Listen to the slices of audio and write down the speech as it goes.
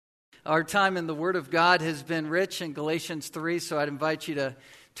Our time in the Word of God has been rich in Galatians 3, so I'd invite you to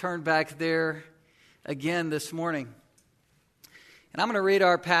turn back there again this morning. And I'm going to read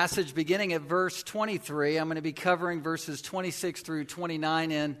our passage beginning at verse 23. I'm going to be covering verses 26 through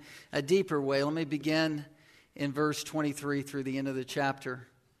 29 in a deeper way. Let me begin in verse 23 through the end of the chapter.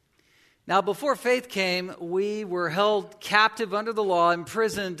 Now, before faith came, we were held captive under the law,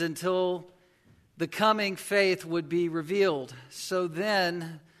 imprisoned until the coming faith would be revealed. So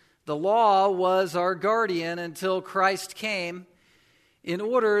then, the law was our guardian until Christ came, in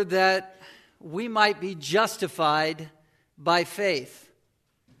order that we might be justified by faith.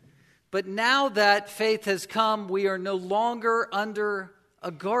 But now that faith has come, we are no longer under a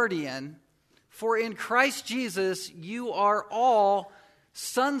guardian, for in Christ Jesus you are all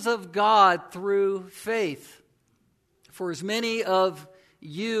sons of God through faith. For as many of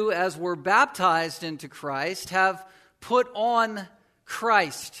you as were baptized into Christ have put on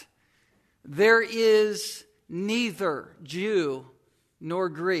Christ. There is neither Jew nor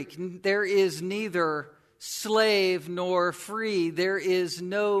Greek. There is neither slave nor free. There is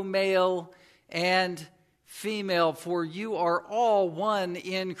no male and female, for you are all one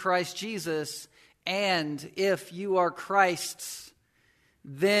in Christ Jesus. And if you are Christ's,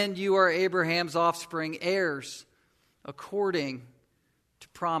 then you are Abraham's offspring, heirs according to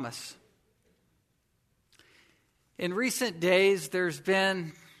promise. In recent days, there's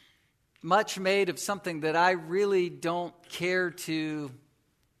been much made of something that I really don't care to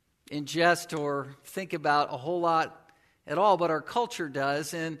ingest or think about a whole lot at all, but our culture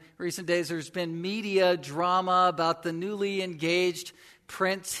does. In recent days, there's been media drama about the newly engaged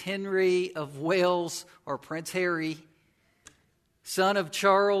Prince Henry of Wales, or Prince Harry, son of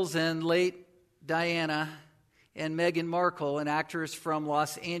Charles and late Diana, and Meghan Markle, an actress from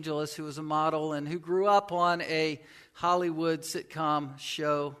Los Angeles who was a model and who grew up on a Hollywood sitcom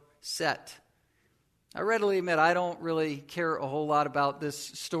show set. I readily admit I don't really care a whole lot about this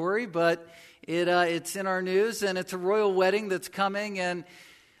story, but it's in our news, and it's a royal wedding that's coming, and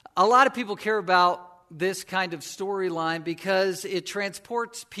a lot of people care about this kind of storyline because it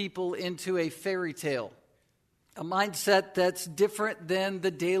transports people into a fairy tale, a mindset that's different than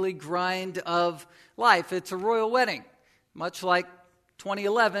the daily grind of life. It's a royal wedding, much like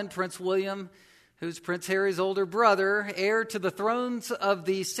 2011, Prince William, who's Prince Harry's older brother, heir to the thrones of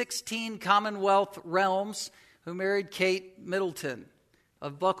the 16 Commonwealth realms, who married Kate Middleton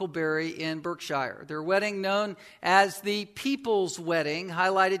of Bucklebury in Berkshire. Their wedding, known as the People's Wedding,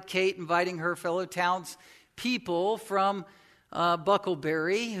 highlighted Kate inviting her fellow townspeople from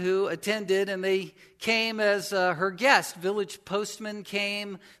Bucklebury who attended, and they came as her guest. Village postman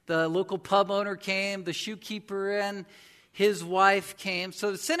came, the local pub owner came, the shoekeeper and his wife came.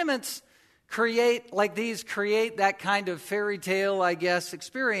 So the sentiments create that kind of fairy tale, I guess,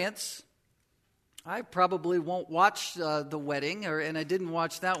 experience. I probably won't watch the wedding, and I didn't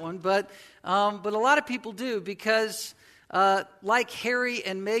watch that one, but a lot of people do because, like Harry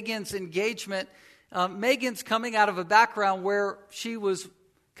and Meghan's engagement, Meghan's coming out of a background where she was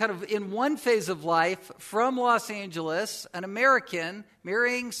kind of in one phase of life from Los Angeles, an American,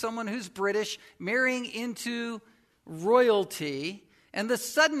 marrying someone who's British, marrying into royalty. And the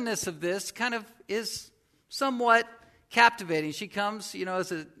suddenness of this kind of is somewhat captivating. She comes,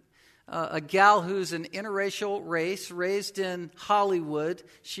 as a gal who's an interracial race, raised in Hollywood.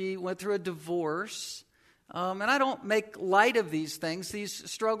 She went through a divorce. And I don't make light of these things, these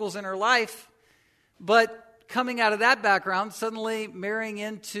struggles in her life. But coming out of that background, suddenly marrying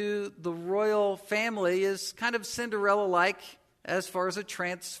into the royal family is kind of Cinderella-like as far as a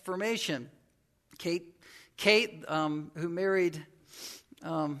transformation. Kate, who married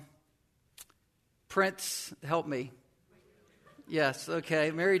Prince, help me. Yes,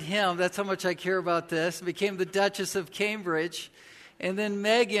 okay, married him. That's how much I care about this. Became the Duchess of Cambridge. And then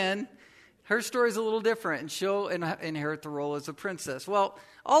Meghan, her story's a little different, and she'll inherit the role as a princess. Well,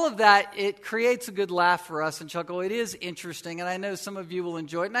 all of that, it creates a good laugh for us and chuckle. It is interesting, and I know some of you will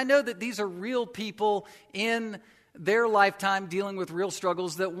enjoy it. And I know that these are real people in their lifetime dealing with real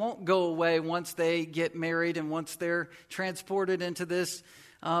struggles that won't go away once they get married and once they're transported into this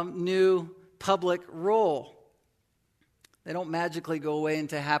new public role. They don't magically go away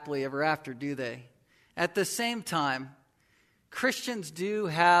into happily ever after, do they? At the same time, Christians do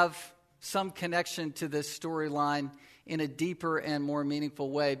have some connection to this storyline in a deeper and more meaningful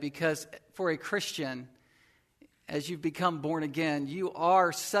way, because for a Christian, as you've become born again, you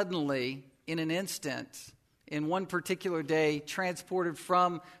are suddenly, in an instant, in one particular day, transported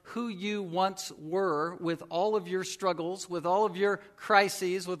from who you once were, with all of your struggles, with all of your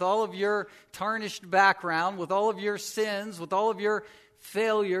crises, with all of your tarnished background, with all of your sins, with all of your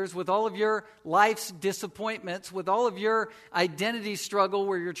failures, with all of your life's disappointments, with all of your identity struggle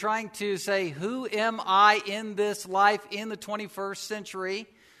where you're trying to say, who am I in this life in the 21st century?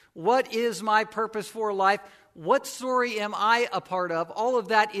 What is my purpose for life? What story am I a part of? All of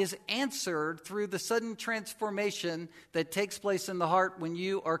that is answered through the sudden transformation that takes place in the heart when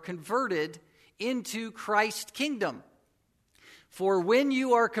you are converted into Christ's kingdom. For when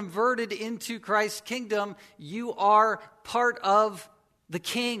you are converted into Christ's kingdom, you are part of the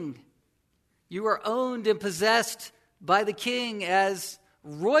King. You are owned and possessed by the King as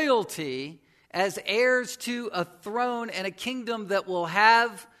royalty, as heirs to a throne and a kingdom that will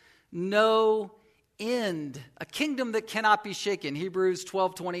have no end, a kingdom that cannot be shaken. Hebrews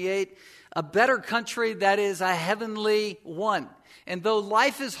 12:28, a better country that is a heavenly one. And though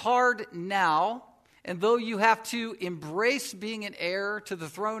life is hard now, and though you have to embrace being an heir to the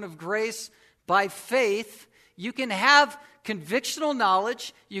throne of grace by faith, you can have convictional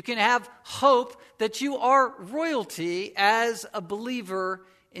knowledge, you can have hope that you are royalty as a believer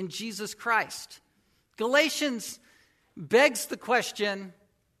in Jesus Christ. Galatians begs the question,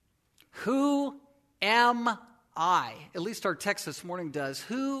 who am I? At least our text this morning does.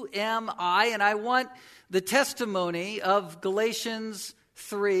 Who am I? And I want the testimony of Galatians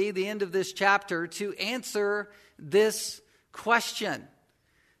 3, the end of this chapter, to answer this question.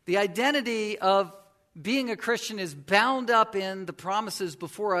 The identity of being a Christian is bound up in the promises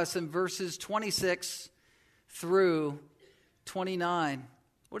before us in verses 26 through 29.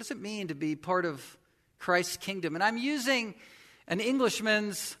 What does it mean to be part of Christ's kingdom? And I'm using an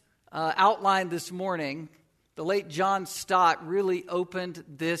Englishman's outline this morning. The late John Stott really opened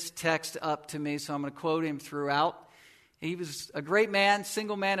this text up to me, so I'm going to quote him throughout. He was a great man,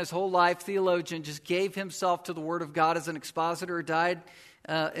 single man his whole life, theologian, just gave himself to the Word of God as an expositor, died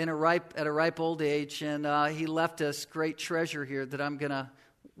at a ripe old age, and he left us great treasure here that I'm going to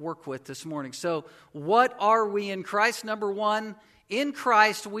work with this morning. So what are we in Christ? Number one, in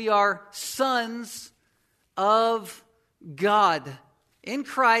Christ we are sons of God. In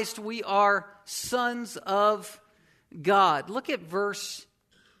Christ we are sons of God. Look at verse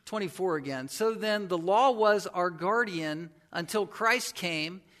 24 again. So then the law was our guardian until Christ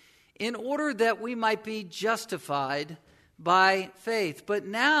came, in order that we might be justified by faith. But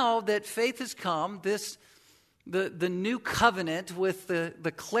now that faith has come, the new covenant with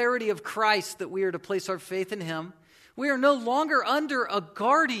the clarity of Christ that we are to place our faith in Him, we are no longer under a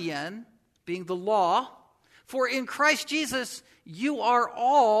guardian, being the law. For in Christ Jesus you are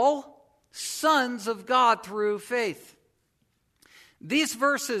all sons of God through faith. These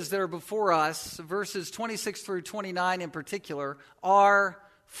verses that are before us, verses 26 through 29 in particular, are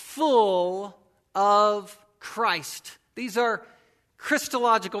full of Christ. These are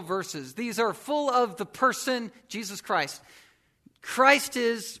Christological verses. These are full of the person Jesus Christ. Christ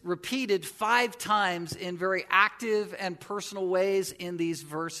is repeated 5 times in very active and personal ways in these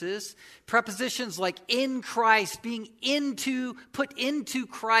verses. Prepositions like in Christ, being put into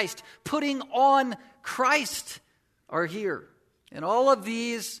Christ, putting on Christ are here. And all of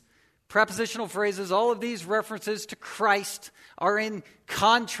these prepositional phrases, all of these references to Christ are in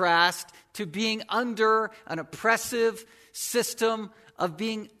contrast to being under an oppressive system of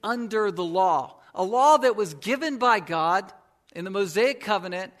being under the law. A law that was given by God in the Mosaic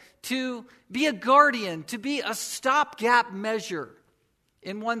covenant to be a guardian, to be a stopgap measure,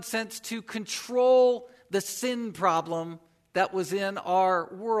 in one sense, to control the sin problem that was in our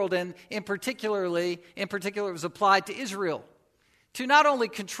world. And in particular, it was applied to Israel, to not only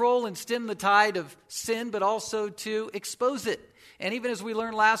control and stem the tide of sin, but also to expose it. And even as we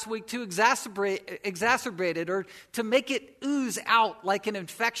learned last week, to exacerbate it, or to make it ooze out like an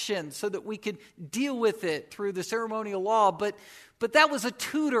infection so that we could deal with it through the ceremonial law. But that was a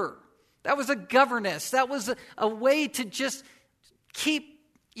tutor. That was a governess. That was a way to just keep,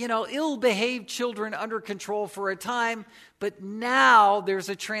 ill-behaved children under control for a time. But now there's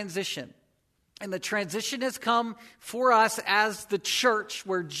a transition. And the transition has come for us as the church,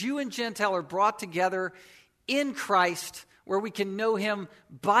 where Jew and Gentile are brought together in Christ, where we can know Him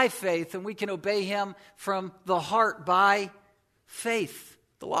by faith and we can obey Him from the heart by faith.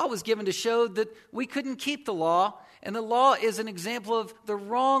 The law was given to show that we couldn't keep the law, and the law is an example of the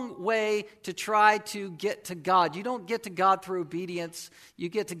wrong way to try to get to God. You don't get to God through obedience, you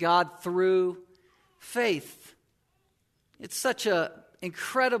get to God through faith. It's such an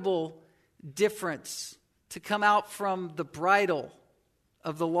incredible difference to come out from the bridle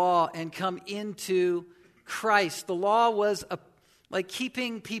of the law and come into Christ. The law was like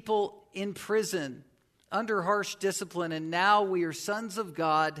keeping people in prison under harsh discipline, and now we are sons of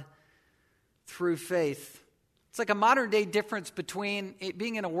God through faith. It's like a modern day difference between it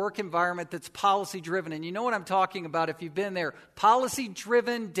being in a work environment that's policy driven. And you know what I'm talking about if you've been there. Policy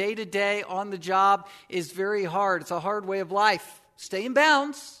driven day to day on the job is very hard. It's a hard way of life. Stay in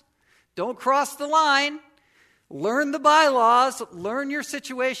bounds. Don't cross the line. Learn the bylaws. Learn your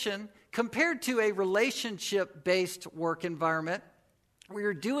situation. Compared to a relationship-based work environment, where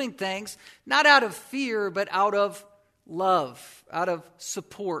you're doing things not out of fear, but out of love, out of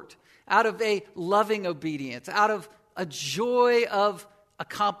support, out of a loving obedience, out of a joy of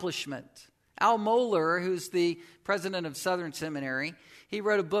accomplishment. Al Mohler, who's the president of Southern Seminary, he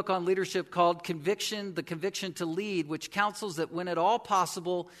wrote a book on leadership called Conviction, The Conviction to Lead, which counsels that when at all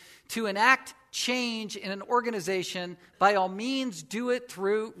possible to enact change in an organization, by all means do it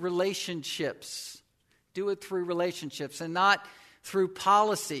through relationships. Do it through relationships and not through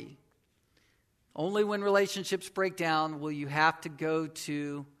policy. Only when relationships break down will you have to go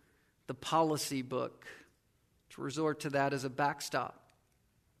to the policy book to resort to that as a backstop.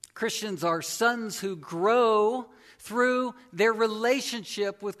 Christians are sons who grow through their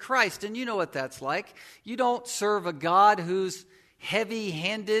relationship with Christ. And you know what that's like. You don't serve a God who's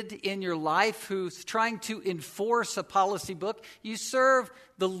heavy-handed in your life, who's trying to enforce a policy book. You serve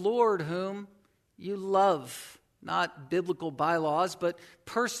the Lord whom you love. Not biblical bylaws, but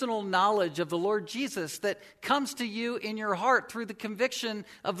personal knowledge of the Lord Jesus that comes to you in your heart through the conviction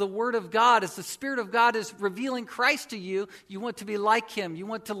of the Word of God. As the Spirit of God is revealing Christ to you, you want to be like Him, you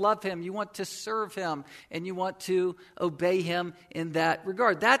want to love Him, you want to serve Him, and you want to obey Him in that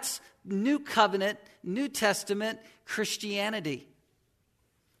regard. That's New Covenant, New Testament Christianity.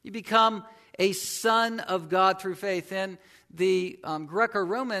 You become a son of God through faith. In the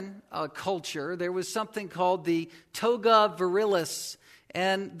Greco-Roman culture, there was something called the toga virilis.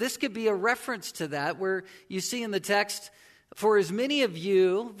 And this could be a reference to that, where you see in the text, for as many of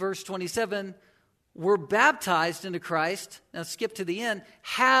you, verse 27, were baptized into Christ, now skip to the end,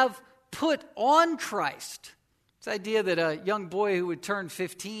 have put on Christ. This idea that a young boy who would turn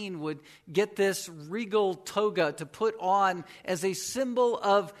 15 would get this regal toga to put on as a symbol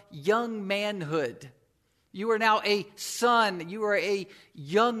of young manhood. You are now a son. You are a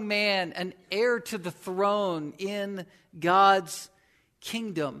young man, an heir to the throne in God's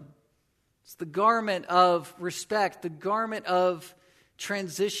kingdom. It's the garment of respect, the garment of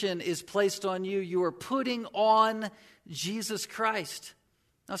transition is placed on you. You are putting on Jesus Christ.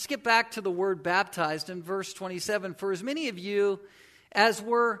 Now skip back to the word baptized in verse 27. For as many of you as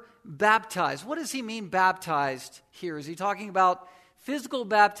were baptized. What does he mean baptized here? Is he talking about physical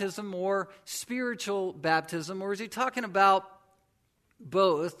baptism or spiritual baptism? Or is he talking about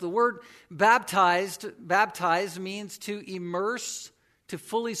both? The word baptized means to immerse, to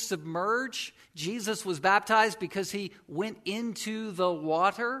fully submerge. Jesus was baptized because he went into the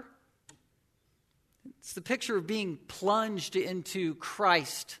water. It's the picture of being plunged into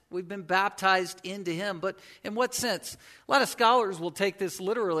Christ. We've been baptized into Him. But in what sense? A lot of scholars will take this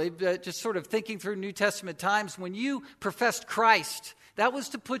literally, just sort of thinking through New Testament times. When you professed Christ, that was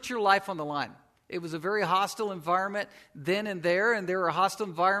to put your life on the line. It was a very hostile environment then and there are hostile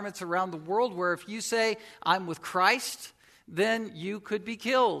environments around the world where if you say, I'm with Christ, then you could be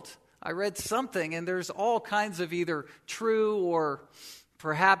killed. I read something, and there's all kinds of either true or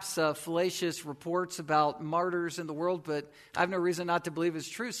perhaps fallacious reports about martyrs in the world, but I have no reason not to believe it's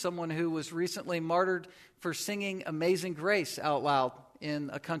true. Someone who was recently martyred for singing Amazing Grace out loud in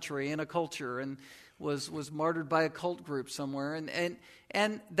a country, in a culture, and was martyred by a cult group somewhere.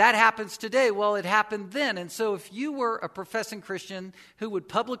 And that happens today. Well, it happened then. And so if you were a professing Christian who would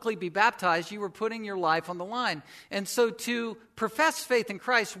publicly be baptized, you were putting your life on the line. And so to profess faith in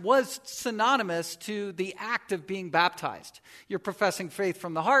Christ was synonymous to the act of being baptized. You're professing faith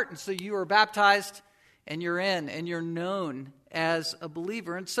from the heart, and so you are baptized and you're in and you're known as a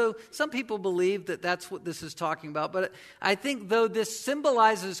believer. And so some people believe that that's what this is talking about. But I think though this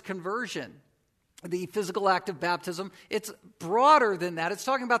symbolizes conversion, the physical act of baptism, it's broader than that. It's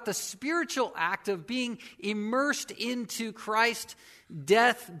talking about the spiritual act of being immersed into Christ's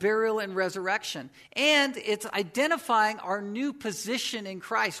death, burial, and resurrection. And it's identifying our new position in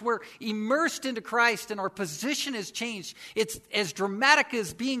Christ. We're immersed into Christ and our position has changed. It's as dramatic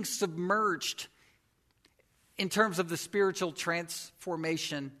as being submerged in terms of the spiritual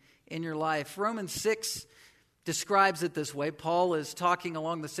transformation in your life. Romans 6 describes it this way. Paul is talking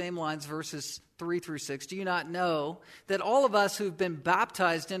along the same lines, verses 3 through 6. Do you not know that all of us who've been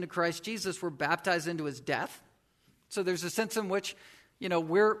baptized into Christ Jesus were baptized into his death? So there's a sense in which,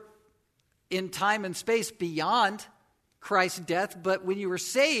 we're in time and space beyond Christ's death, but when you were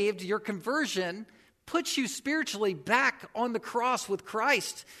saved, your conversion puts you spiritually back on the cross with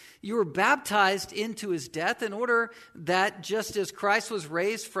Christ. You were baptized into his death in order that just as Christ was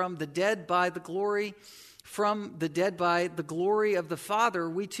raised from the dead by the glory of the Father,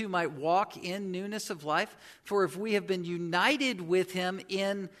 we too might walk in newness of life. For if we have been united with him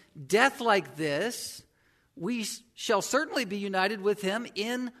in death like this, we shall certainly be united with him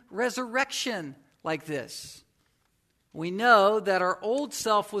in resurrection like this. We know that our old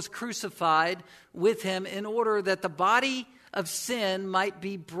self was crucified with him in order that the body of sin might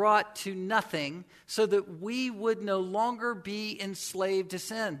be brought to nothing, so that we would no longer be enslaved to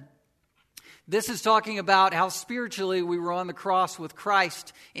sin. This is talking about how spiritually we were on the cross with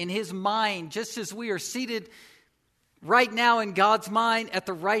Christ in his mind, just as we are seated right now in God's mind at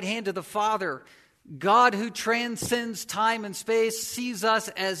the right hand of the Father. God, who transcends time and space, sees us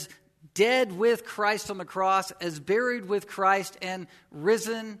as dead with Christ on the cross, as buried with Christ, and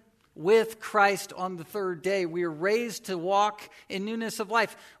risen with Christ on the third day. We are raised to walk in newness of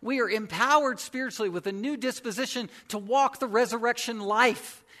life. We are empowered spiritually with a new disposition to walk the resurrection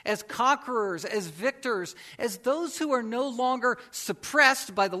life as conquerors, as victors, as those who are no longer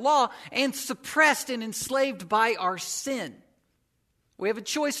suppressed by the law and suppressed and enslaved by our sin. We have a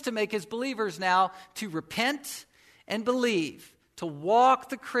choice to make as believers now to repent and believe, to walk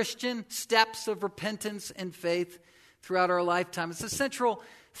the Christian steps of repentance and faith throughout our lifetime. It's the central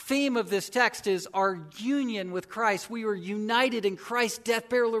theme of this text is our union with Christ. We are united in Christ's death,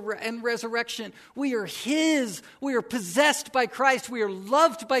 burial, and resurrection. We are his. We are possessed by Christ. We are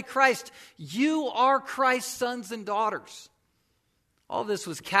loved by Christ. You are Christ's sons and daughters. All this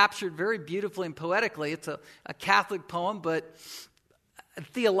was captured very beautifully and poetically. It's a Catholic poem, but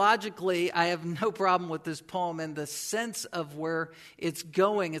theologically, I have no problem with this poem and the sense of where it's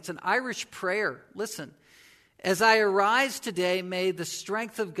going. It's an Irish prayer. Listen. As I arise today, may the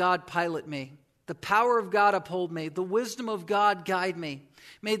strength of God pilot me, the power of God uphold me, the wisdom of God guide me.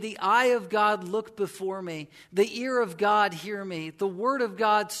 May the eye of God look before me, the ear of God hear me, the word of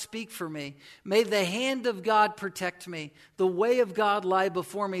God speak for me. May the hand of God protect me, the way of God lie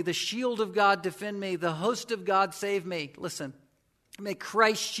before me, the shield of God defend me, the host of God save me. Listen. May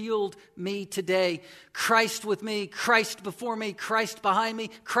Christ shield me today. Christ with me, Christ before me, Christ behind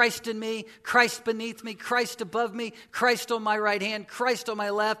me, Christ in me, Christ beneath me, Christ above me, Christ on my right hand, Christ on my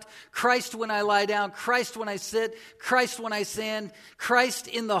left, Christ when I lie down, Christ when I sit, Christ when I stand, Christ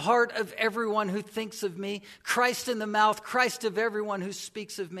in the heart of everyone who thinks of me, Christ in the mouth, Christ of everyone who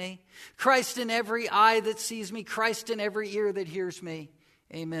speaks of me, Christ in every eye that sees me, Christ in every ear that hears me.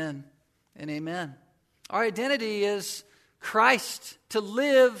 Amen and amen. Our identity is Christ. To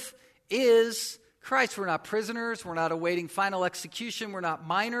live is Christ. We're not prisoners. We're not awaiting final execution. We're not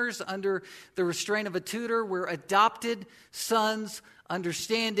minors under the restraint of a tutor. We're adopted sons,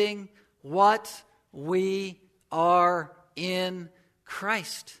 understanding what we are in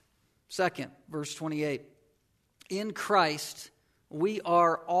Christ. Second, verse 28. In Christ, we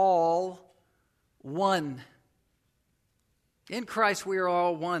are all one. In Christ, we are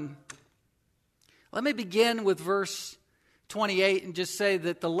all one. Let me begin with verse 28 and just say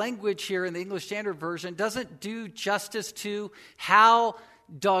that the language here in the English Standard Version doesn't do justice to how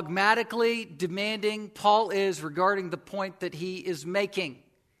dogmatically demanding Paul is regarding the point that he is making.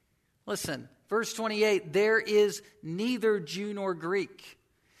 Listen, verse 28, there is neither Jew nor Greek.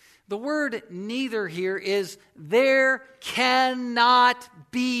 The word neither here is there cannot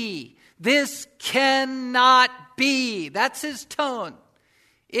be. This cannot be. That's his tone.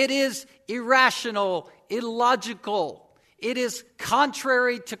 It is irrational, illogical. It is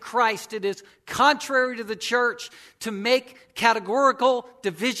contrary to Christ. It is contrary to the church to make categorical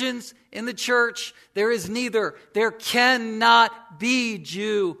divisions in the church. There is neither. There cannot be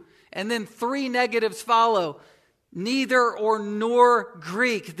Jew. And then three negatives follow. Neither or nor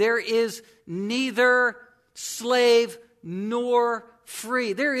Greek. There is neither slave nor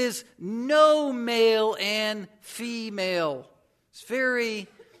free. There is no male and female. It's very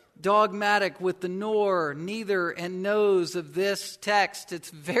dogmatic with the nor, neither, and no's of this text. It's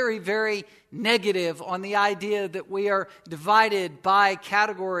very, very negative on the idea that we are divided by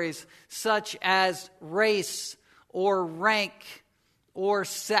categories such as race or rank or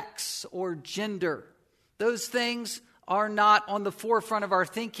sex or gender. Those things are not on the forefront of our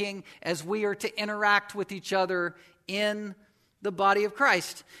thinking as we are to interact with each other in the body of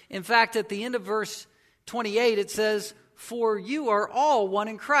Christ. In fact, at the end of verse 28, it says, for you are all one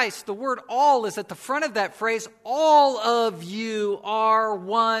in Christ. The word all is at the front of that phrase. All of you are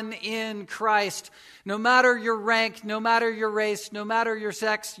one in Christ. No matter your rank, no matter your race, no matter your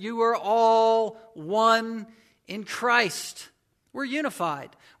sex, you are all one in Christ. We're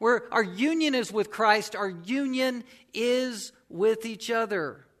unified. Our union is with Christ. Our union is with each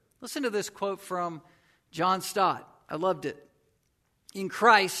other. Listen to this quote from John Stott. I loved it. In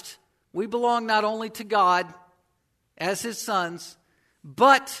Christ, we belong not only to God as his sons,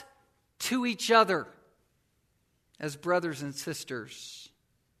 but to each other as brothers and sisters.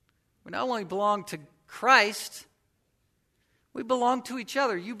 We not only belong to Christ, we belong to each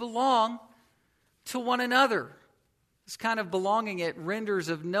other. You belong to one another. This kind of belonging, it renders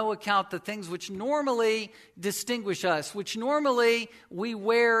of no account the things which normally distinguish us, which normally we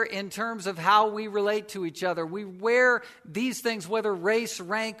wear in terms of how we relate to each other. We wear these things, whether race,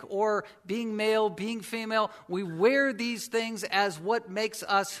 rank, or being male, being female. We wear these things as what makes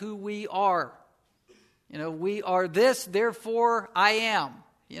us who we are. We are this, therefore I am,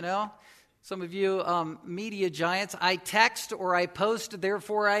 Some of you media giants, I text or I post,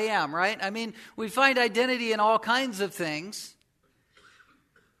 therefore I am, right? I mean, we find identity in all kinds of things.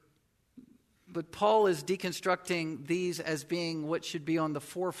 But Paul is deconstructing these as being what should be on the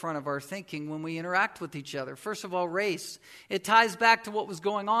forefront of our thinking when we interact with each other. First of all, race. It ties back to what was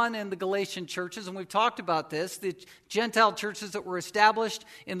going on in the Galatian churches, and we've talked about this. The Gentile churches that were established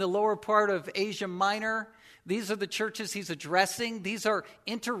in the lower part of Asia Minor. These are the churches he's addressing. These are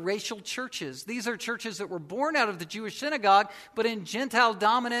interracial churches. These are churches that were born out of the Jewish synagogue, but in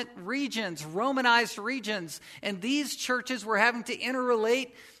Gentile-dominant regions, Romanized regions. And these churches were having to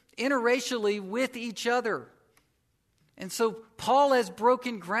interrelate interracially with each other. And so Paul has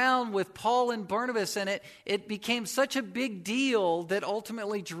broken ground with Paul and Barnabas, and it became such a big deal that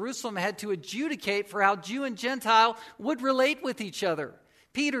ultimately Jerusalem had to adjudicate for how Jew and Gentile would relate with each other.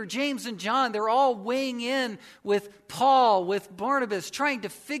 Peter, James, and John, they're all weighing in with Paul, with Barnabas, trying to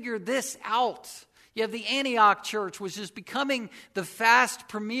figure this out. You have the Antioch church, which is becoming the fast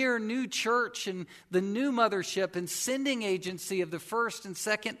premier new church and the new mothership and sending agency of the first and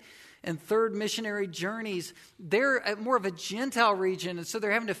second and third missionary journeys. They're more of a Gentile region, and so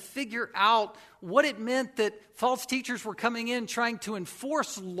they're having to figure out what it meant that false teachers were coming in trying to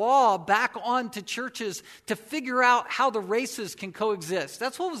enforce law back onto churches to figure out how the races can coexist.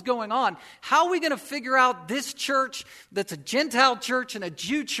 That's what was going on. How are we going to figure out this church that's a Gentile church and a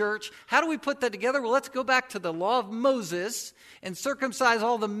Jew church? How do we put that together? Well, let's go back to the law of Moses and circumcise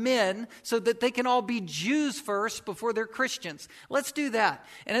all the men so that they can all be Jews first before they're Christians. Let's do that.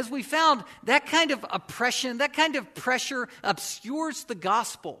 And as we found, that kind of oppression, that kind of pressure obscures the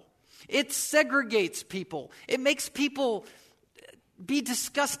gospel. It segregates people. It makes people be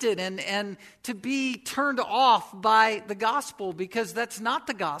disgusted and to be turned off by the gospel because that's not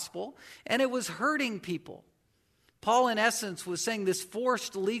the gospel, and it was hurting people. Paul, in essence, was saying this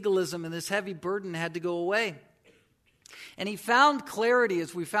forced legalism and this heavy burden had to go away. And he found clarity,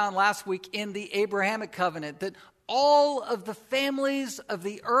 as we found last week, in the Abrahamic covenant, that all of the families of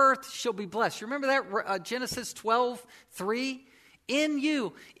the earth shall be blessed. You remember that? Genesis 12:3? In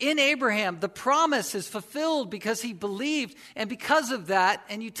you, in Abraham, the promise is fulfilled because he believed. And because of that,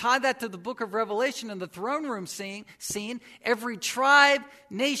 and you tie that to the book of Revelation and the throne room scene, every tribe,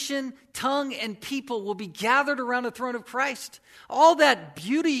 nation, tongue, and people will be gathered around the throne of Christ. All that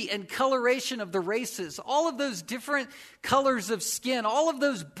beauty and coloration of the races, all of those different colors of skin, all of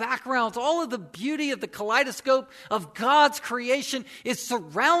those backgrounds, all of the beauty of the kaleidoscope of God's creation is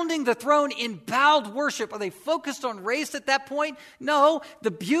surrounding the throne in bowed worship. Are they focused on race at that point? No,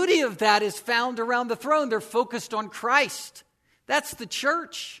 the beauty of that is found around the throne. They're focused on Christ. That's the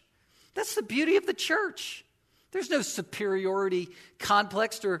church. That's the beauty of the church. There's no superiority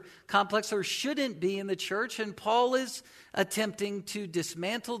complex or shouldn't be in the church. And Paul is attempting to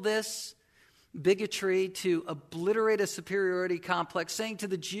dismantle this bigotry, to obliterate a superiority complex, saying to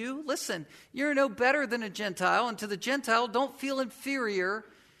the Jew, listen, you're no better than a Gentile. And to the Gentile, don't feel inferior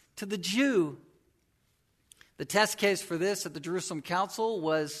to the Jew. The test case for this at the Jerusalem Council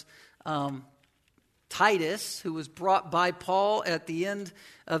was Titus, who was brought by Paul at the end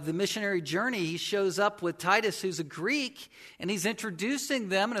of the missionary journey. He shows up with Titus, who's a Greek, and he's introducing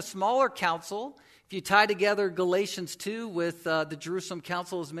them in a smaller council. If you tie together Galatians 2 with the Jerusalem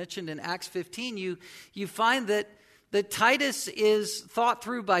Council as mentioned in Acts 15, you find that Titus is thought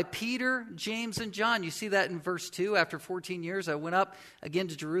through by Peter, James, and John. You see that in verse 2. After 14 years, I went up again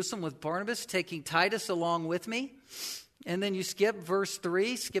to Jerusalem with Barnabas, taking Titus along with me. And then you skip verse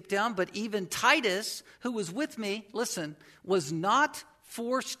 3, skip down. But even Titus, who was with me, listen, was not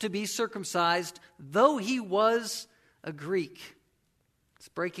forced to be circumcised, though he was a Greek. It's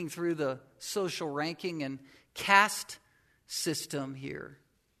breaking through the social ranking and caste system here.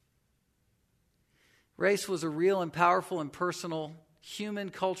 Race was a real and powerful and personal human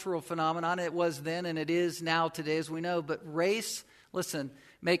cultural phenomenon. It was then and it is now today, as we know. But race, listen,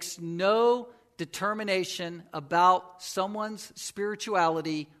 makes no determination about someone's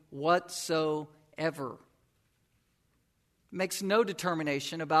spirituality whatsoever. Makes no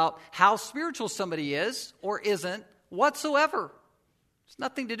determination about how spiritual somebody is or isn't whatsoever. It's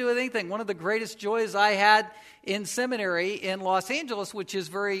nothing to do with anything. One of the greatest joys I had in seminary in Los Angeles, which is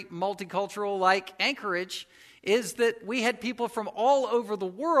very multicultural like Anchorage, is that we had people from all over the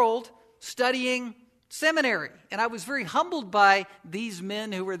world studying seminary. And I was very humbled by these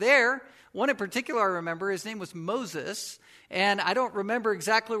men who were there. One in particular I remember, his name was Moses. And I don't remember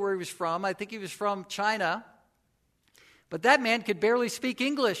exactly where he was from. I think he was from China. But that man could barely speak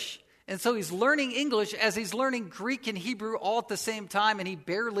English. And so he's learning English as he's learning Greek and Hebrew all at the same time, and he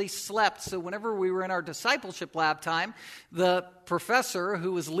barely slept. So whenever we were in our discipleship lab time, the professor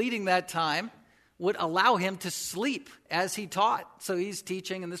who was leading that time would allow him to sleep as he taught. So he's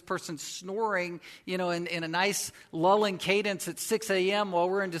teaching, and this person's snoring, in a nice lulling cadence at 6 a.m. while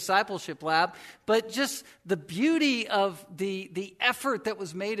we're in discipleship lab. But just the beauty of the effort that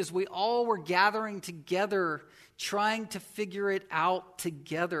was made as we all were gathering together, trying to figure it out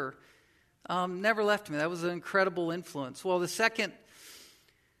together, never left me. That was an incredible influence. Well, the second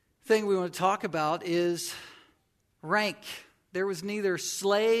thing we want to talk about is rank. There was neither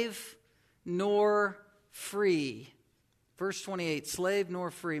slave nor free. Verse 28, slave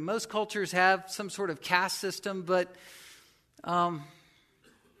nor free. Most cultures have some sort of caste system, but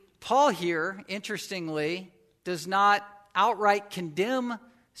Paul here, interestingly, does not outright condemn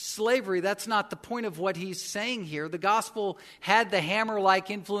slavery. That's not the point of what he's saying here. The gospel had the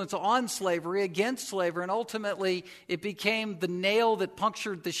hammer-like influence on slavery, against slavery, and ultimately it became the nail that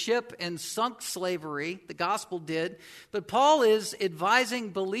punctured the ship and sunk slavery. The gospel did. But Paul is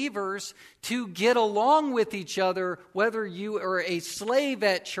advising believers to get along with each other, whether you are a slave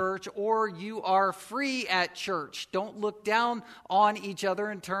at church or you are free at church. Don't look down on each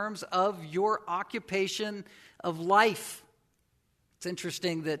other in terms of your occupation of life. It's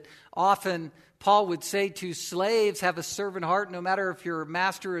interesting that often Paul would say to slaves, have a servant heart, no matter if your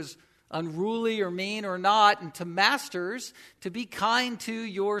master is unruly or mean or not, and to masters, to be kind to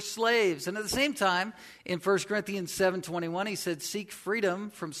your slaves. And at the same time, in 1 Corinthians 7:21, he said, seek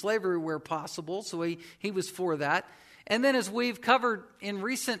freedom from slavery where possible. So he was for that. And then as we've covered in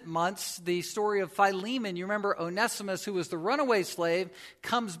recent months, the story of Philemon, you remember Onesimus, who was the runaway slave,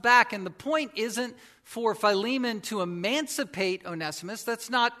 comes back. And the point isn't for Philemon to emancipate Onesimus. That's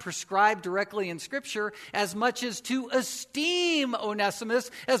not prescribed directly in Scripture, as much as to esteem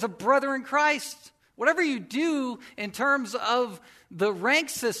Onesimus as a brother in Christ. Whatever you do in terms of the rank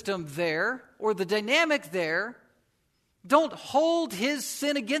system there, or the dynamic there, don't hold his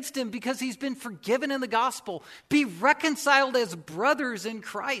sin against him because he's been forgiven in the gospel. Be reconciled as brothers in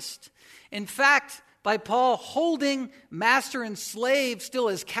Christ. In fact, by Paul holding master and slave still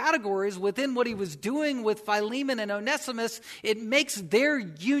as categories within what he was doing with Philemon and Onesimus, it makes their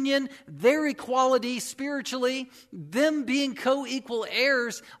union, their equality spiritually, them being co-equal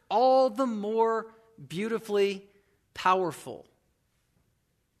heirs, all the more beautifully powerful.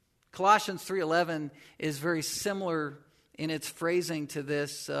 Colossians 3:11 is very similar in its phrasing to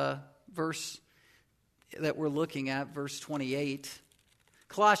this verse that we're looking at, verse 28.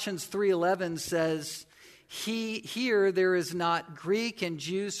 Colossians 3:11 says, here there is not Greek and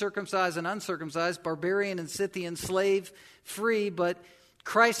Jew, circumcised and uncircumcised, barbarian and Scythian, slave, free, but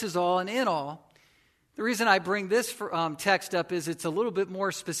Christ is all and in all. The reason I bring this text up is it's a little bit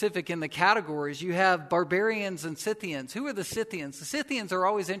more specific in the categories. You have barbarians and Scythians. Who are the Scythians? The Scythians are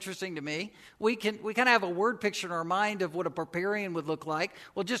always interesting to me. We kind of have a word picture in our mind of what a barbarian would look like.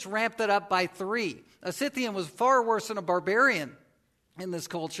 We'll just ramp that up by 3. A Scythian was far worse than a barbarian in this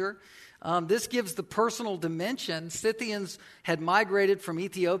culture. This gives the personal dimension. Scythians had migrated from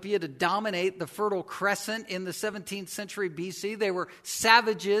Ethiopia to dominate the Fertile Crescent in the 17th century BC. They were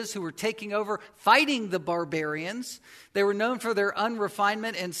savages who were taking over, fighting the barbarians. They were known for their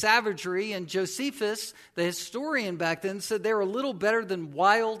unrefinement and savagery, and Josephus, the historian back then, said they were a little better than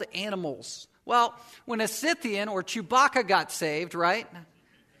wild animals. Well, when a Scythian or Chewbacca got saved, right,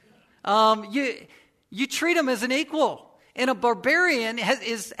 you treat him as an equal. And a barbarian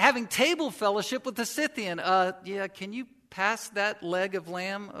is having table fellowship with the Scythian. Can you pass that leg of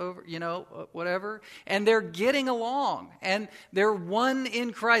lamb over, whatever? And they're getting along. And they're one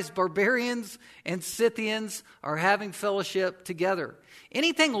in Christ. Barbarians and Scythians are having fellowship together.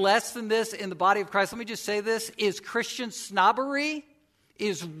 Anything less than this in the body of Christ, let me just say this, is Christian snobbery,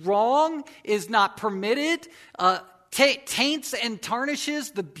 is wrong, is not permitted. taints and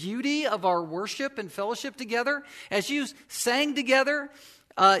tarnishes the beauty of our worship and fellowship together. As you sang together,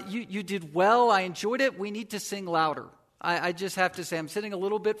 you did well. I enjoyed it. We need to sing louder. I just have to say, I'm sitting a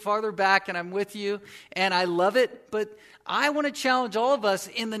little bit farther back and I'm with you and I love it. But I want to challenge all of us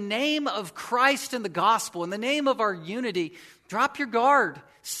in the name of Christ and the gospel, in the name of our unity, drop your guard,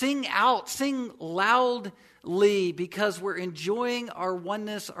 sing out, sing loudly, because we're enjoying our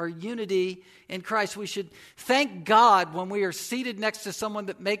oneness, our unity in Christ. We should thank God when we are seated next to someone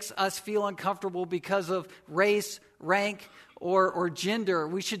that makes us feel uncomfortable because of race, rank, or gender.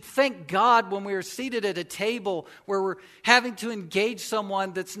 We should thank God when we are seated at a table where we're having to engage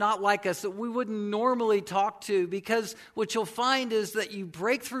someone that's not like us, that we wouldn't normally talk to, because what you'll find is that you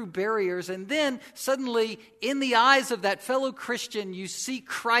break through barriers and then suddenly in the eyes of that fellow Christian, you see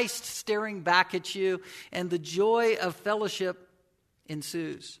Christ staring back at you and the joy of fellowship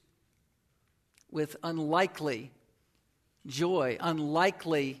ensues with unlikely joy,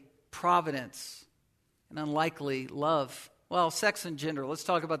 unlikely providence, and unlikely love. Well, sex and gender. Let's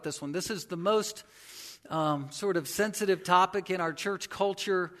talk about this one. This is the most sort of sensitive topic in our church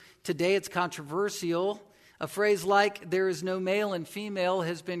culture today. It's controversial. A phrase like "there is no male and female"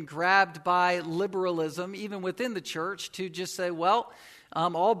 has been grabbed by liberalism, even within the church, to just say, well,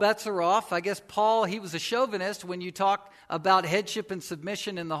 all bets are off. I guess Paul, he was a chauvinist when you talk about headship and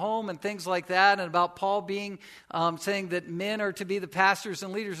submission in the home and things like that, and about Paul being saying that men are to be the pastors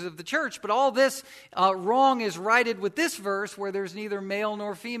and leaders of the church. But all this wrong is righted with this verse where there's neither male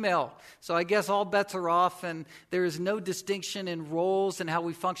nor female. So I guess all bets are off and there is no distinction in roles and how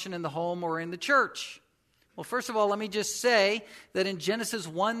we function in the home or in the church. Well, first of all, let me just say that in Genesis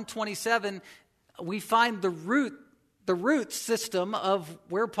 1:27, we find the root system of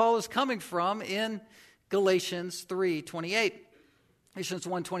where Paul is coming from in Galatians 3:28. Galatians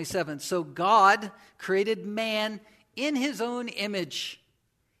 1:27. So God created man in his own image.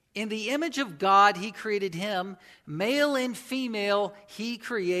 In the image of God, he created him. Male and female, he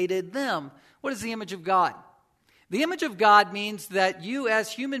created them. What is the image of God? The image of God means that you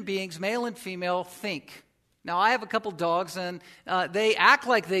as human beings, male and female, think. Now, I have a couple dogs, and they act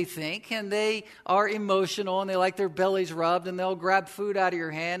like they think, and they are emotional, and they like their bellies rubbed, and they'll grab food out of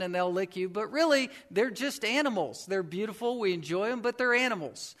your hand, and they'll lick you. But really, they're just animals. They're beautiful. We enjoy them, but they're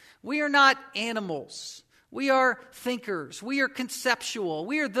animals. We are not animals. We are thinkers. We are conceptual.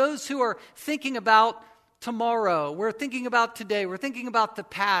 We are those who are thinking about tomorrow. We're thinking about today. We're thinking about the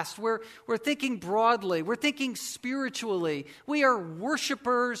past. We're thinking broadly. We're thinking spiritually. We are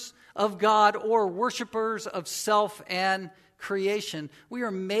worshipers of God or worshipers of self and creation. We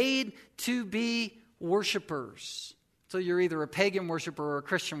are made to be worshipers. So you're either a pagan worshiper or a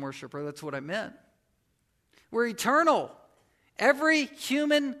Christian worshiper. That's what I meant. We're eternal. Every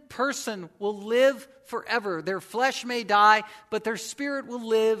human person will live forever. Their flesh may die, but their spirit will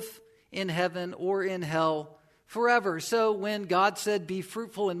live in heaven or in hell forever. So when God said, be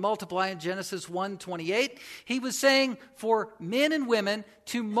fruitful and multiply in Genesis 1:28, he was saying for men and women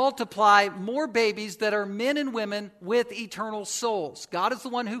to multiply more babies that are men and women with eternal souls. God is the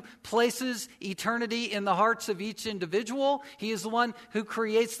one who places eternity in the hearts of each individual. He is the one who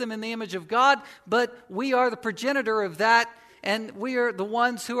creates them in the image of God, but we are the progenitor of that. And we are the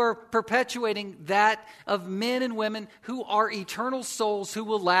ones who are perpetuating that of men and women who are eternal souls who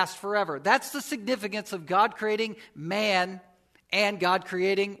will last forever. That's the significance of God creating man and God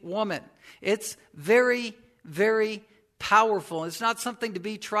creating woman. It's very, very powerful. It's not something to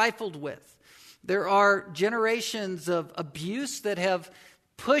be trifled with. There are generations of abuse that have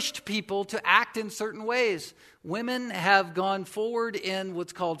pushed people to act in certain ways. Women have gone forward in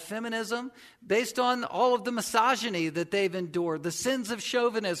what's called feminism based on all of the misogyny that they've endured, the sins of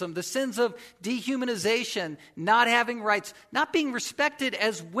chauvinism, the sins of dehumanization, not having rights, not being respected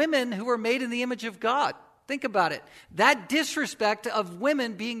as women who are made in the image of God. Think about it. That disrespect of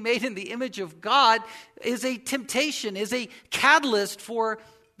women being made in the image of God is a temptation, is a catalyst for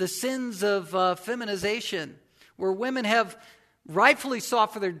the sins of feminization, where women have rightfully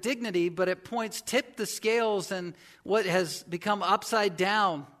sought for their dignity, but at points tipped the scales and what has become upside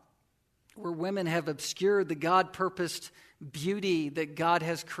down, where women have obscured the God-purposed beauty that God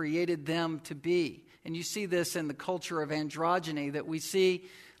has created them to be. And you see this in the culture of androgyny that we see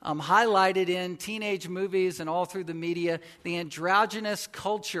highlighted in teenage movies and all through the media, the androgynous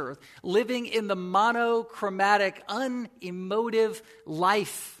culture, living in the monochromatic, unemotive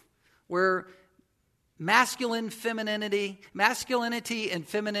life where masculinity and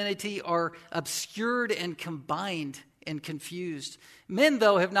femininity are obscured and combined and confused. Men,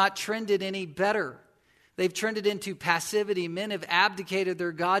 though, have not trended any better. They've trended into passivity. Men have abdicated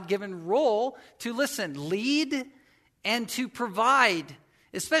their God-given role to, listen, lead and to provide,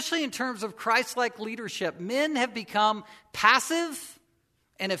 especially in terms of Christ-like leadership. Men have become passive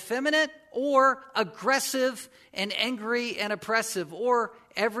and effeminate, or aggressive and angry and oppressive, or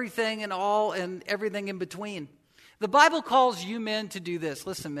everything and all and everything in between. The Bible calls you men to do this.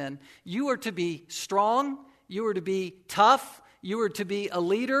 Listen, men, you are to be strong, you are to be tough, you are to be a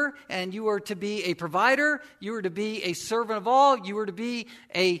leader, and you are to be a provider, you are to be a servant of all, you are to be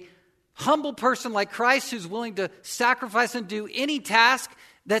a humble person like Christ who's willing to sacrifice and do any task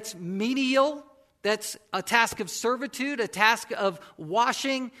that's menial, that's a task of servitude, a task of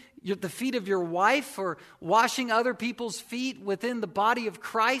washing the feet of your wife or washing other people's feet within the body of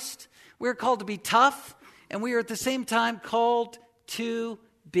Christ. We're called to be tough, and we are at the same time called to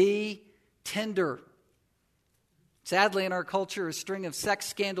be tender. Sadly, in our culture, a string of sex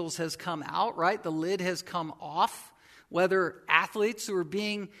scandals has come out, right? The lid has come off. Whether athletes who are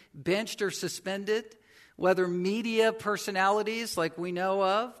being benched or suspended, whether media personalities like we know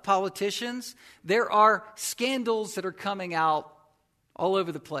of, politicians, there are scandals that are coming out all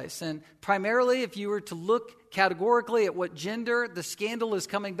over the place. And primarily, if you were to look categorically at what gender the scandal is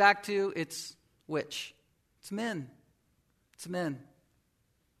coming back to, it's which? It's men. It's men.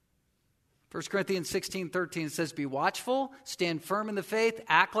 1 Corinthians 16:13 says, "Be watchful, stand firm in the faith,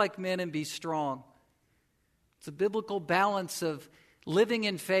 act like men, and be strong." It's a biblical balance of living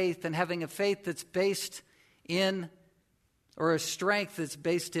in faith and having a faith that's based in, or a strength that's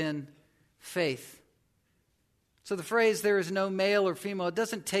based in faith. So the phrase, "there is no male or female," it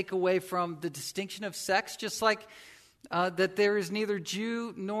doesn't take away from the distinction of sex, just like that there is neither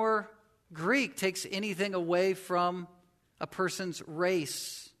Jew nor Greek takes anything away from a person's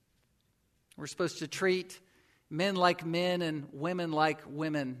race. We're supposed to treat men like men and women like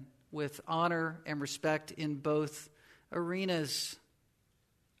women, with honor and respect in both arenas.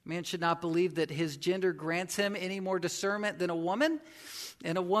 Man should not believe that his gender grants him any more discernment than a woman,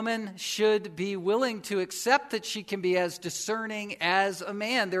 and a woman should be willing to accept that she can be as discerning as a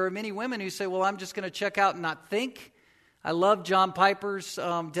man. There are many women who say, "Well, I'm just going to check out and not think." I love John Piper's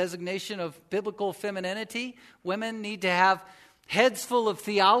designation of biblical femininity. Women need to have heads full of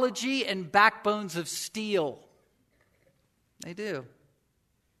theology and backbones of steel. They do.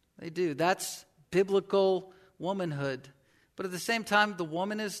 They do. That's biblical womanhood. But at the same time, the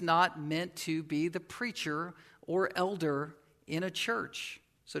woman is not meant to be the preacher or elder in a church.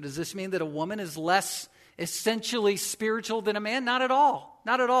 So does this mean that a woman is less essentially spiritual than a man? Not at all.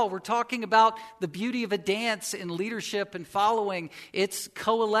 Not at all. We're talking about the beauty of a dance in leadership and following. It's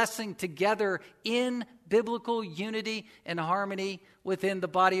coalescing together in biblical unity and harmony within the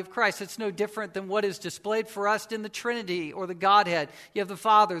body of Christ. It's no different than what is displayed for us in the Trinity or the Godhead. You have the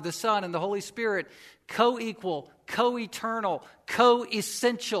Father, the Son, and the Holy Spirit, co-equal, co-eternal,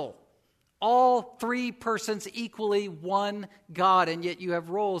 co-essential. All three persons equally one God, and yet you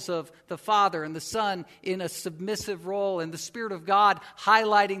have roles of the Father and the Son in a submissive role, and the Spirit of God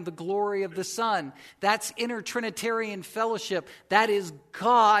highlighting the glory of the Son. That's intertrinitarian fellowship. That is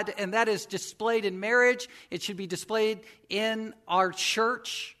God, and that is displayed in marriage. It should be displayed in our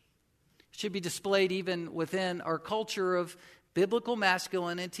church. It should be displayed even within our culture of biblical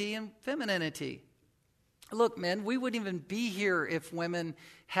masculinity and femininity. Look, men, we wouldn't even be here if women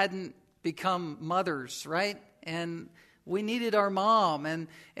hadn't become mothers, right? And we needed our mom,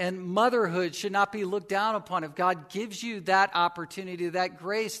 and motherhood should not be looked down upon. If God gives you that opportunity, that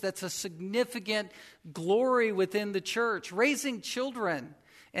grace, that's a significant glory within the church. Raising children,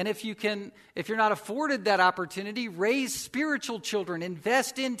 and if you're not afforded that opportunity, raise spiritual children,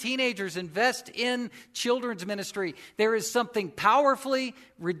 invest in teenagers, invest in children's ministry. There is something powerfully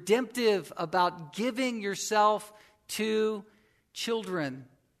redemptive about giving yourself to children.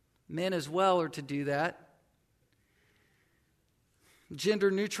 Men as well are to do that.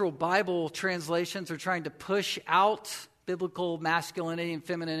 Gender-neutral Bible translations are trying to push out biblical masculinity and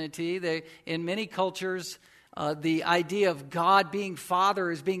femininity. In many cultures, the idea of God being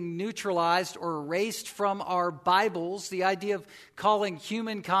Father is being neutralized or erased from our Bibles. The idea of calling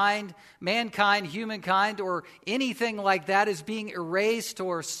mankind, humankind, or anything like that is being erased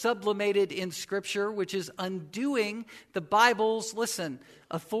or sublimated in Scripture, which is undoing the Bible's,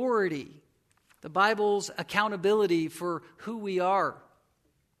 authority, the Bible's accountability for who we are.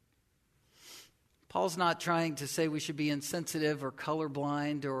 Paul's not trying to say we should be insensitive or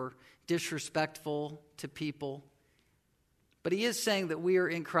colorblind or disrespectful to people, but he is saying that we are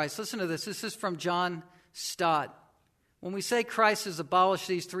in Christ. Listen to this. This is from John Stott. When we say Christ has abolished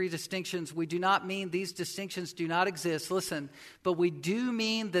these three distinctions, we do not mean these distinctions do not exist. Listen, but we do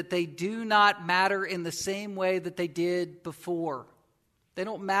mean that they do not matter in the same way that they did before. They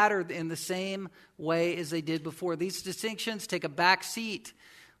don't matter in the same way as they did before. These distinctions take a back seat.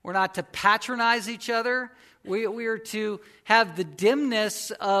 We're not to patronize each other. We are to have the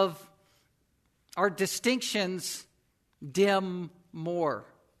dimness of our distinctions dim more,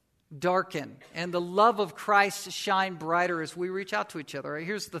 darken, and the love of Christ shine brighter as we reach out to each other. Right,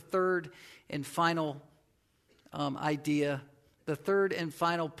 here's the third and final idea, the third and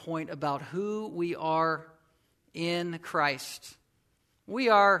final point about who we are in Christ. We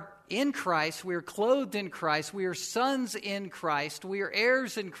are in Christ. We are clothed in Christ. We are sons in Christ. We are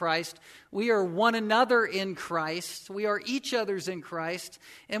heirs in Christ. We are one another in Christ. We are each other's in Christ.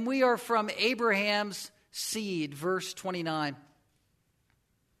 And we are from Abraham's seed. Verse 29.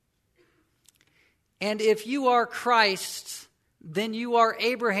 And if you are Christ's, then you are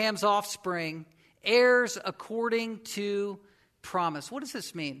Abraham's offspring, heirs according to promise. What does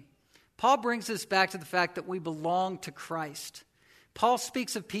this mean? Paul brings us back to the fact that we belong to Christ. Paul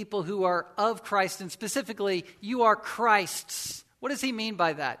speaks of people who are of Christ, and specifically, you are Christ's. What does he mean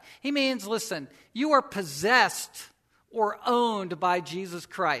by that? He means, listen, you are possessed or owned by Jesus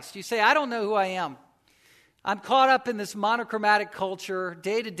Christ. You say, I don't know who I am. I'm caught up in this monochromatic culture,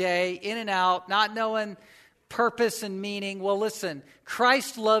 day to day, in and out, not knowing purpose and meaning. Well, listen,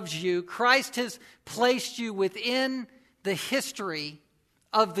 Christ loves you. Christ has placed you within the history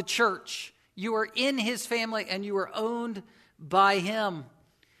of the church. You are in his family and you are owned by him.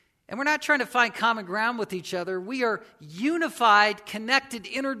 And we're not trying to find common ground with each other. We are unified, connected,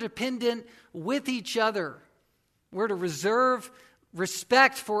 interdependent with each other. We're to reserve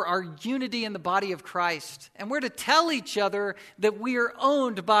respect for our unity in the body of Christ. And we're to tell each other that we are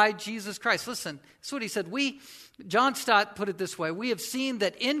owned by Jesus Christ. Listen, that's what he said. John Stott put it this way. We have seen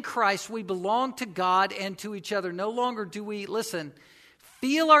that in Christ we belong to God and to each other. No longer do we,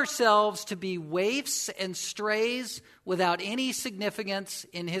 feel ourselves to be waifs and strays without any significance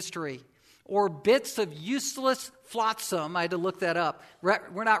in history, or bits of useless flotsam. I had to look that up.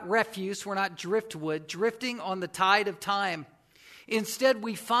 We're not refuse, we're not driftwood, drifting on the tide of time. Instead,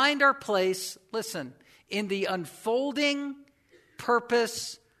 we find our place, in the unfolding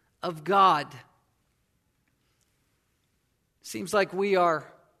purpose of God. Seems like we are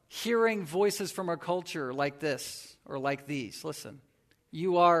hearing voices from our culture like this or like these. Listen.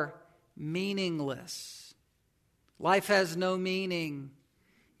 You are meaningless. Life has no meaning.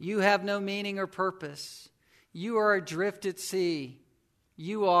 You have no meaning or purpose. You are adrift at sea.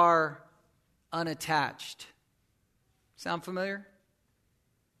 You are unattached. Sound familiar?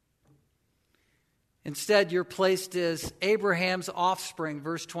 Instead, you're placed as Abraham's offspring,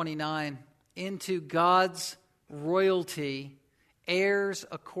 verse 29, into God's royalty, heirs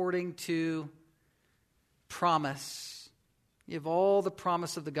according to promise. You have all the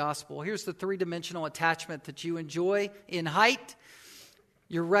promise of the gospel. Here's the three-dimensional attachment that you enjoy. In height,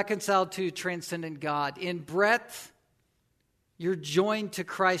 you're reconciled to transcendent God. In breadth, you're joined to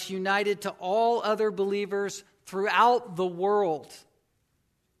Christ, united to all other believers throughout the world.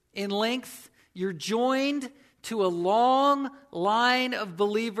 In length, you're joined to a long line of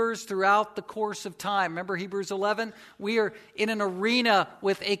believers throughout the course of time. Remember Hebrews 11? We are in an arena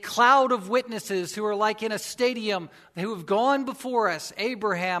with a cloud of witnesses who are like in a stadium who have gone before us.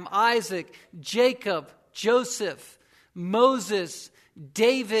 Abraham, Isaac, Jacob, Joseph, Moses,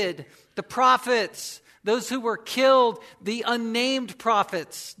 David, the prophets, those who were killed, the unnamed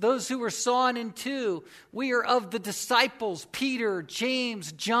prophets, those who were sawn in two. We are of the disciples, Peter,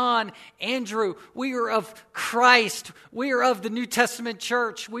 James, John, Andrew. We are of Christ. We are of the New Testament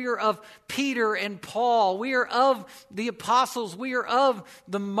church. We are of Peter and Paul. We are of the apostles. We are of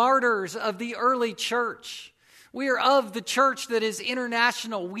the martyrs of the early church. We are of the church that is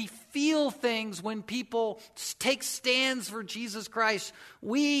international. We feel things when people take stands for Jesus Christ.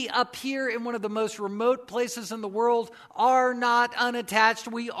 We up here in one of the most remote places in the world are not unattached.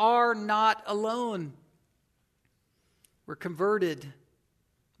 We are not alone. We're converted.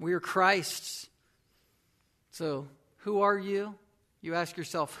 We are Christ's. So, who are you? You ask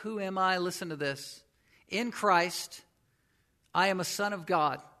yourself, who am I? Listen to this. In Christ, I am a son of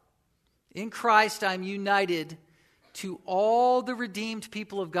God. In Christ, I'm united to all the redeemed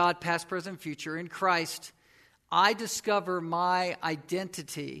people of God, past, present, future. In Christ, I discover my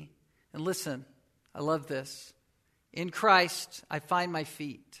identity. And listen, I love this. In Christ, I find my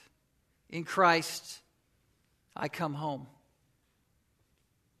feet. In Christ, I come home.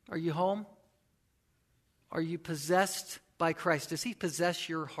 Are you home? Are you possessed by Christ? Does he possess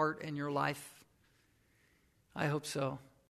your heart and your life? I hope so.